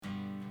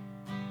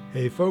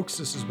Hey folks,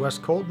 this is Wes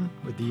Colton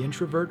with the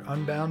Introvert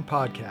Unbound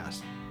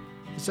podcast.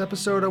 This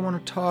episode I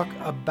want to talk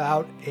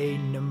about a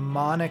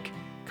mnemonic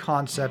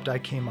concept I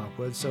came up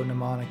with. So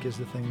mnemonic is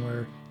the thing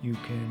where you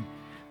can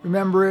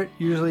remember it,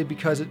 usually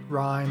because it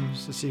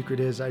rhymes. The secret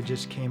is I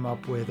just came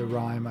up with a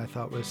rhyme I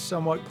thought was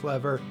somewhat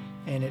clever,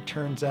 and it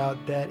turns out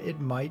that it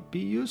might be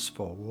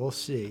useful. We'll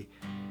see.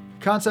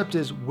 The concept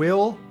is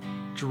will,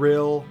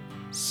 drill,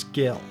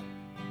 skill.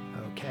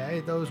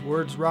 Okay, those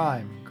words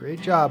rhyme. Great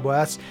job,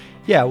 Wes.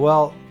 Yeah,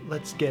 well,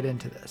 let's get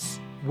into this.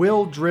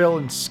 Will, drill,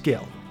 and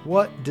skill.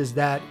 What does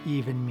that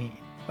even mean?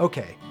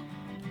 Okay,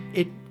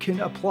 it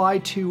can apply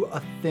to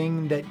a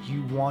thing that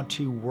you want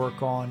to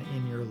work on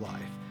in your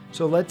life.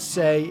 So let's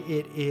say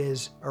it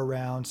is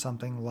around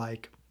something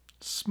like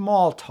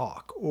small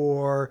talk,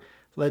 or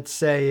let's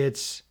say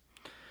it's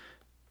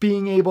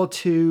being able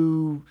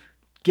to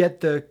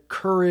get the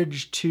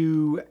courage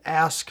to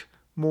ask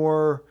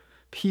more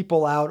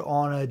people out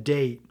on a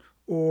date,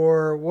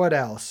 or what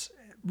else?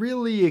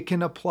 Really, it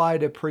can apply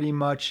to pretty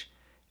much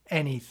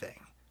anything.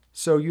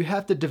 So you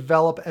have to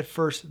develop at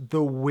first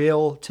the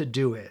will to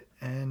do it.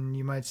 And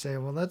you might say,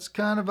 well, that's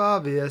kind of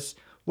obvious.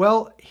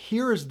 Well,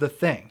 here's the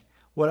thing.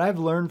 What I've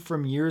learned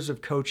from years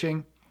of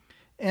coaching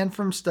and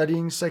from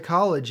studying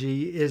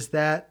psychology is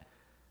that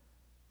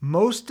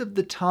most of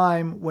the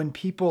time when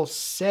people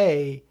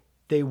say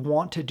they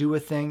want to do a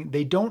thing,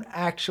 they don't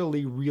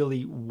actually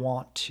really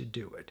want to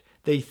do it.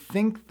 They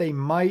think they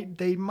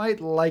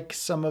might like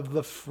some of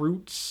the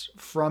fruits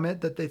from it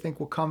that they think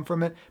will come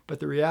from it, but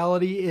the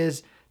reality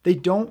is they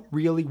don't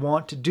really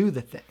want to do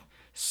the thing.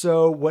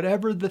 So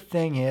whatever the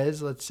thing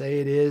is, let's say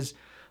it is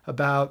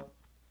about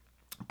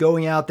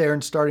going out there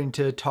and starting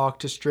to talk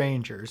to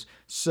strangers.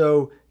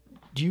 So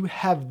do you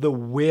have the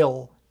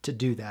will to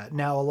do that?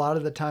 Now, a lot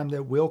of the time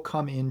that will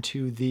come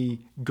into the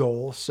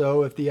goal.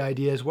 So if the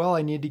idea is, well,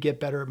 I need to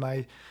get better at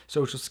my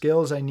social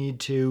skills,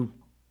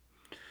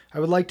 I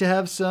would like to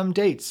have some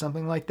dates,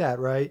 something like that,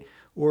 right?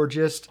 Or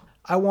just,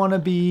 I want to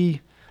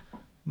be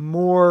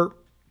more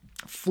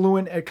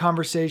fluent at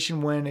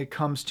conversation when it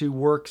comes to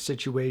work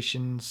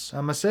situations.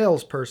 I'm a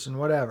salesperson,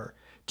 whatever.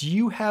 Do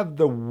you have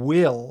the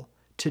will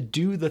to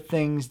do the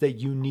things that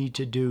you need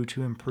to do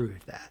to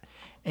improve that?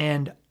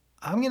 And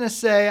I'm going to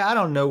say, I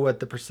don't know what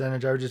the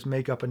percentage, I would just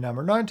make up a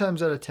number. 9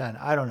 times out of 10,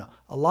 I don't know.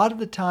 A lot of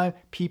the time,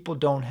 people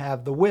don't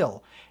have the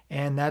will.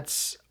 And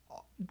that's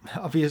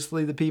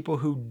obviously the people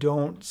who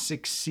don't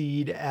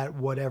succeed at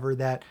whatever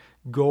that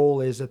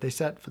goal is that they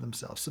set for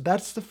themselves. So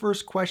that's the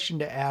first question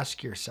to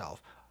ask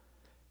yourself.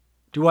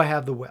 Do I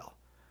have the will?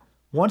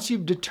 Once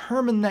you've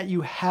determined that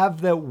you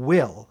have the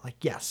will, like,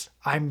 yes,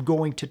 I'm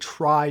going to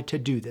try to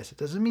do this. It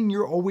doesn't mean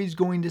you're always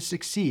going to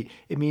succeed.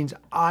 It means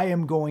I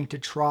am going to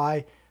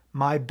try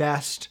my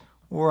best,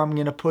 or I'm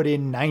going to put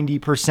in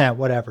 90%,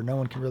 whatever. No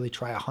one can really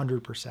try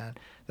 100%.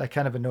 That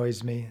kind of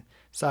annoys me.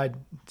 Side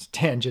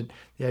tangent,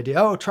 the idea,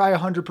 oh, try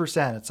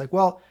 100%. It's like,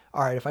 well,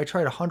 all right, if I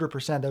tried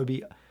 100%, that would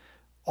be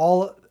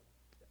all,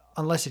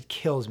 unless it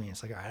kills me.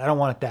 It's like, all right, I don't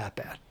want it that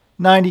bad.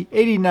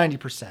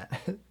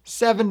 90%,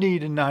 70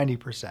 to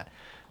 90%.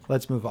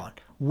 Let's move on.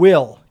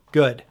 Will,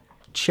 good,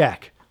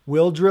 check.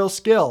 Will, drill,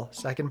 skill.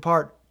 Second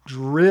part,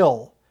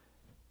 drill.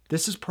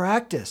 This is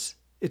practice.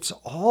 It's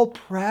all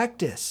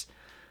practice.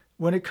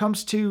 When it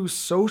comes to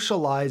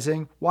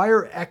socializing, why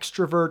are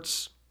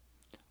extroverts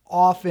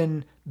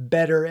often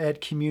better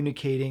at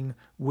communicating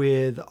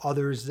with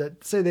others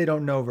that say they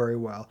don't know very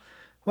well?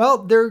 Well,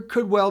 there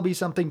could well be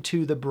something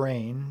to the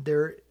brain.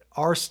 There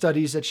are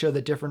studies that show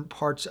that different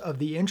parts of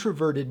the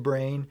introverted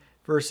brain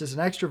versus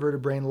an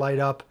extroverted brain light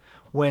up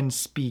when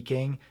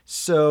speaking.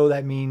 So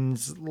that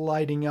means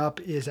lighting up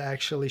is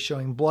actually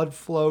showing blood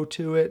flow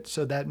to it.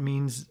 So that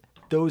means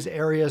those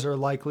areas are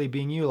likely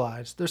being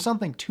utilized. There's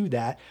something to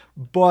that,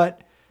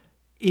 but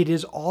it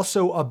is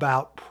also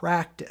about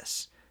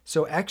practice.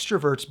 So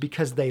extroverts,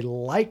 because they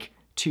like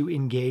to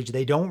engage,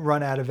 they don't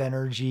run out of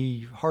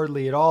energy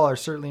hardly at all, or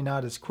certainly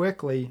not as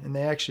quickly, and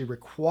they actually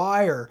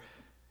require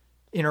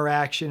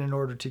interaction in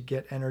order to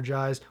get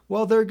energized.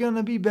 Well, they're going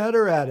to be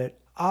better at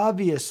it,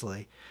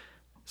 obviously.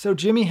 So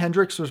Jimi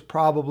Hendrix was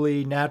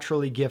probably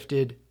naturally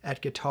gifted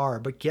at guitar,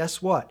 but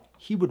guess what?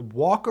 He would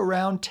walk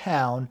around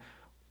town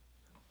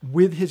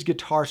with his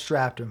guitar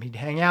strapped to him. He'd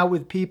hang out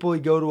with people,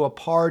 he'd go to a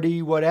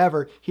party,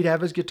 whatever. He'd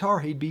have his guitar.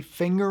 He'd be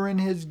fingering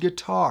his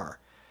guitar.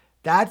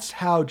 That's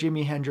how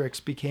Jimi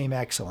Hendrix became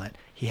excellent.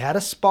 He had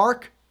a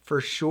spark,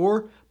 for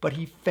sure, but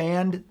he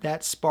fanned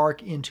that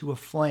spark into a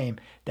flame.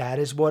 That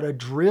is what a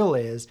drill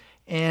is.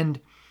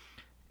 And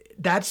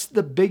that's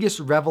the biggest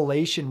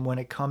revelation when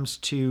it comes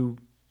to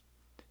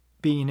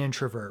being an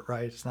introvert,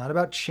 right? It's not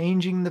about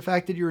changing the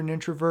fact that you're an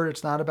introvert.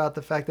 It's not about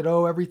the fact that,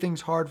 oh,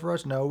 everything's hard for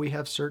us. No, we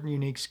have certain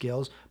unique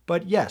skills.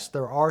 But yes,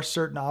 there are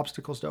certain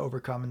obstacles to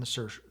overcome in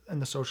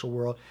the social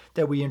world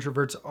that we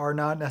introverts are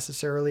not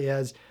necessarily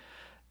as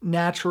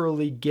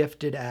naturally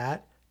gifted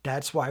at.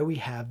 That's why we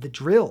have the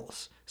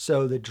drills.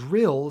 So the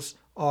drills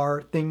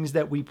are things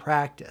that we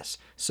practice.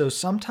 So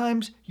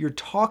sometimes you're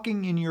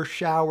talking in your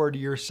shower to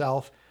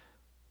yourself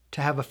to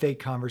have a fake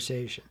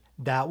conversation.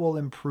 That will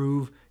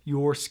improve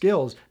your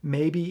skills.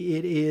 Maybe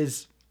it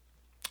is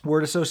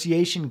word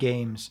association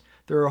games.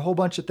 There are a whole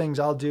bunch of things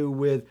I'll do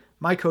with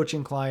my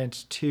coaching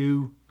clients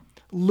to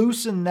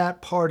loosen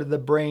that part of the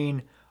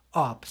brain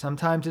up.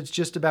 Sometimes it's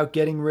just about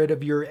getting rid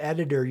of your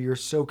editor. You're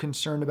so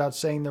concerned about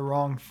saying the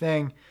wrong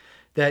thing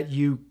that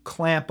you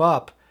clamp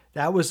up.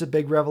 That was a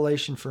big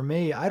revelation for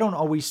me. I don't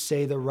always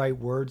say the right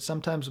words.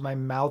 Sometimes my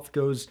mouth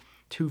goes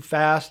too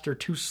fast or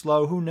too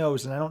slow, who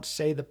knows, and I don't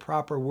say the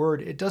proper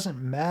word. It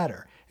doesn't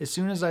matter. As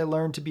soon as I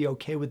learn to be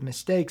okay with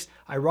mistakes,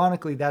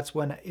 ironically, that's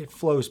when it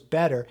flows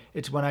better.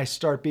 It's when I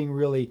start being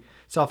really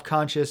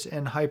self-conscious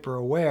and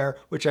hyper-aware,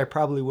 which I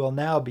probably will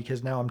now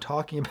because now I'm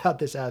talking about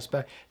this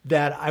aspect,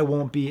 that I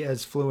won't be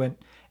as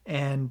fluent.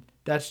 And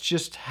that's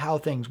just how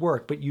things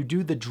work. But you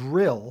do the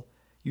drill,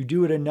 you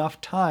do it enough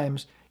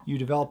times, you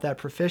develop that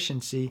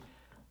proficiency.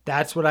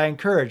 That's what I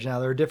encourage. Now,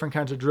 there are different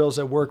kinds of drills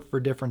that work for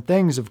different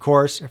things, of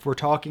course. If we're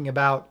talking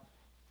about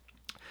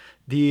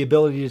the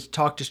ability to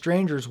talk to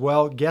strangers,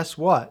 well, guess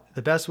what?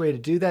 The best way to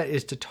do that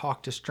is to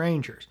talk to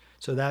strangers.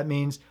 So that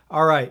means,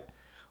 all right,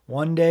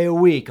 one day a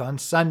week on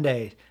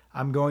Sunday,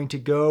 I'm going to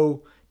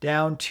go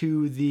down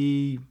to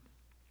the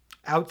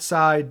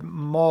outside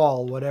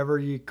mall, whatever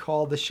you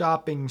call the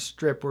shopping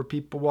strip where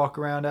people walk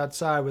around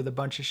outside with a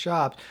bunch of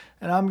shops,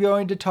 and I'm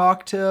going to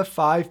talk to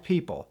 5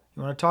 people.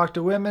 You want to talk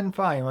to women?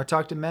 Fine. You want to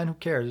talk to men? Who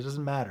cares? It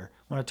doesn't matter.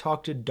 Want to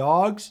talk to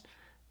dogs?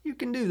 You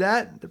can do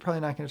that. They're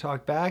probably not going to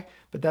talk back,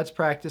 but that's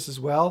practice as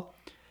well.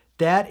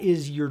 That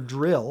is your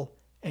drill,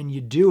 and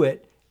you do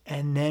it,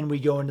 and then we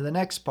go into the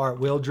next part,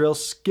 will, drill,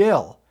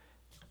 skill.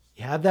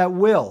 You have that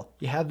will,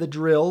 you have the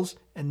drills,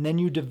 and then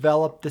you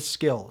develop the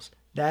skills.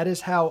 That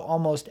is how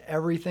almost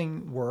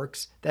everything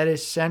works. That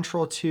is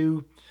central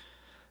to,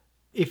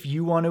 if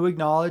you want to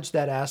acknowledge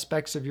that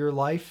aspects of your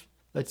life,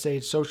 let's say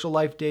it's social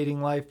life,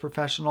 dating life,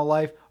 professional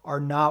life, are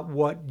not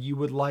what you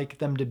would like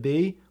them to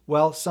be,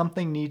 well,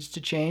 something needs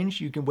to change.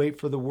 You can wait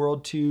for the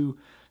world to,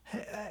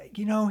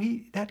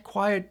 that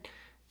quiet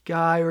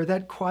guy or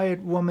that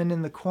quiet woman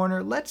in the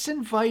corner, let's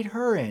invite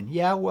her in.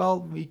 Yeah, well,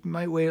 we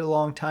might wait a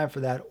long time for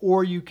that.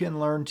 Or you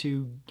can learn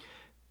to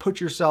put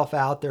yourself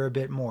out there a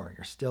bit more.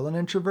 You're still an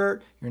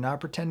introvert. You're not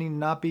pretending to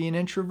not be an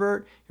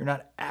introvert. You're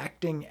not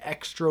acting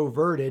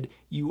extroverted.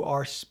 You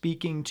are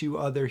speaking to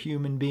other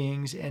human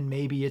beings, and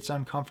maybe it's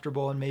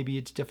uncomfortable and maybe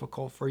it's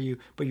difficult for you,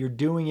 but you're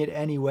doing it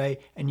anyway,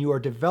 and you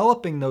are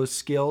developing those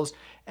skills.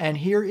 And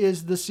here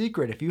is the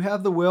secret. If you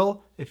have the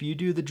will, if you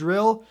do the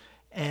drill,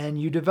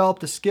 and you develop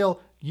the skill,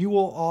 you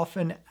will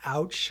often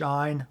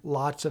outshine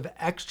lots of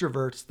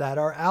extroverts that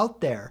are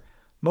out there.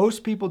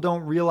 Most people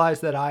don't realize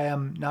that I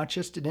am not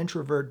just an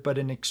introvert, but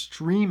an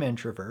extreme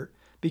introvert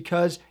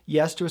because,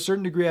 yes, to a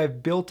certain degree,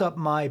 I've built up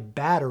my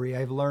battery.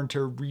 I've learned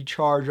to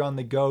recharge on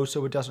the go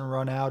so it doesn't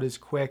run out as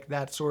quick,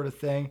 that sort of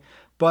thing.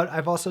 But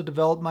I've also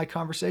developed my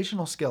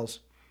conversational skills.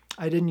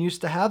 I didn't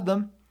used to have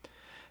them.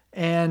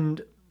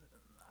 And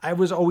I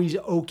was always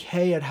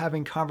okay at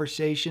having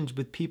conversations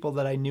with people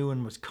that I knew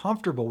and was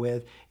comfortable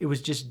with. It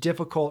was just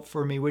difficult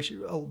for me, which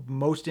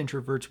most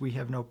introverts we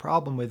have no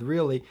problem with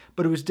really,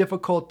 but it was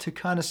difficult to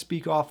kind of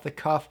speak off the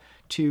cuff,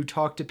 to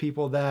talk to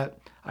people that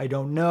I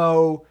don't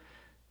know.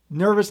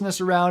 Nervousness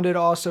around it,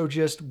 also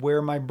just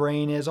where my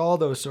brain is, all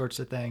those sorts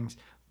of things.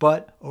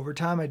 But over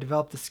time I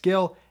developed the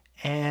skill,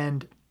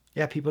 and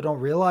yeah, people don't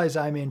realize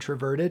I'm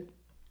introverted.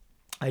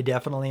 I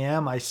definitely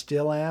am. I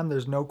still am.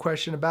 There's no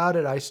question about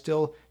it.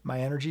 My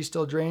energy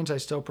still drains. I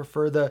still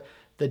prefer the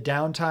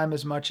downtime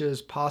as much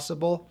as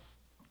possible.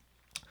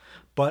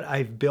 But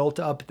I've built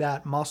up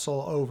that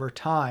muscle over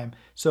time.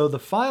 So the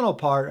final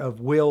part of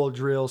will,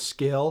 drill,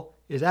 skill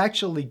is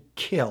actually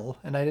kill.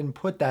 And I didn't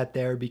put that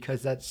there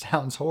because that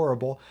sounds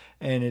horrible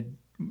and it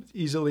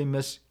easily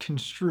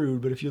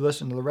misconstrued. But if you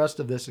listen to the rest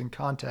of this in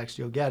context,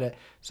 you'll get it.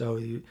 So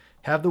you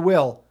have the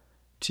will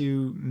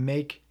to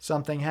make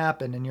something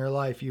happen in your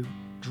life. You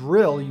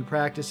drill, you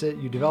practice it,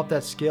 you develop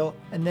that skill,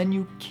 and then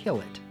you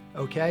kill it,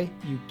 okay?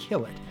 You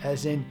kill it,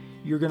 as in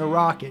you're going to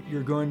rock it.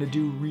 You're going to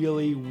do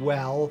really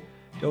well.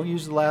 Don't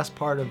use the last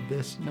part of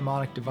this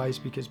mnemonic device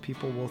because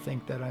people will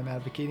think that I'm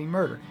advocating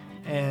murder.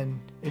 And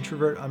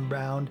Introvert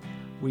Unbound,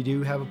 we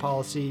do have a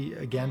policy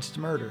against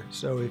murder.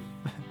 So if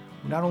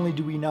not only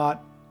do we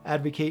not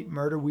advocate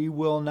murder, we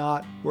will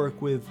not work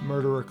with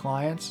murderer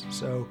clients.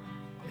 So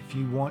if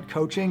you want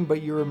coaching,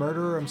 but you're a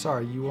murderer, I'm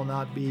sorry, you will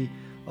not be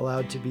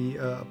allowed to be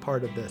a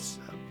part of this.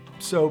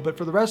 But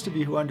for the rest of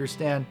you who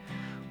understand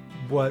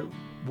what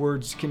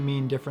words can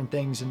mean different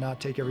things and not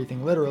take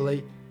everything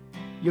literally,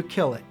 you'll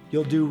kill it.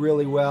 You'll do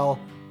really well.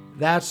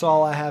 That's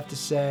all I have to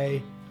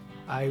say.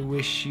 I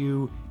wish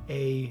you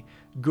a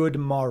good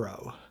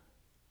morrow.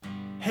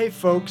 Hey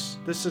folks,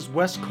 this is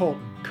Wes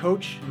Colton,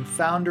 coach and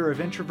founder of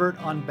Introvert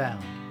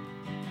Unbound.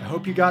 I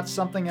hope you got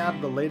something out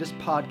of the latest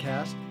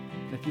podcast.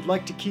 And if you'd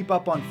like to keep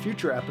up on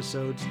future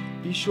episodes,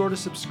 be sure to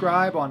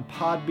subscribe on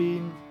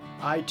Podbean,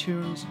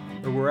 iTunes,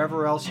 or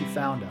wherever else you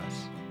found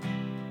us.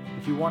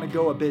 If you want to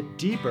go a bit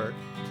deeper,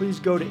 please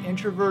go to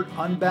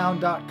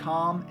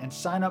introvertunbound.com and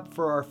sign up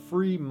for our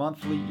free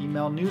monthly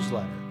email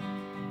newsletter.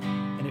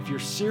 And if you're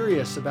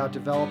serious about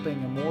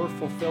developing a more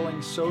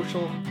fulfilling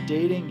social,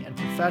 dating, and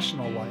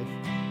professional life,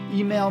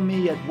 email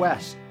me at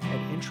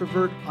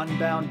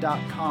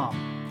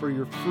wes@introvertunbound.com for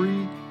your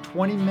free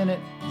 20-minute,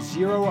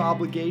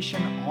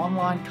 zero-obligation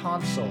online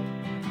consult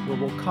where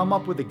we'll come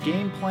up with a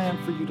game plan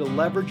for you to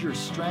leverage your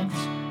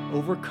strengths,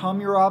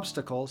 overcome your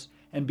obstacles,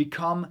 and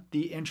become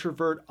the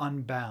introvert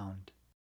unbound.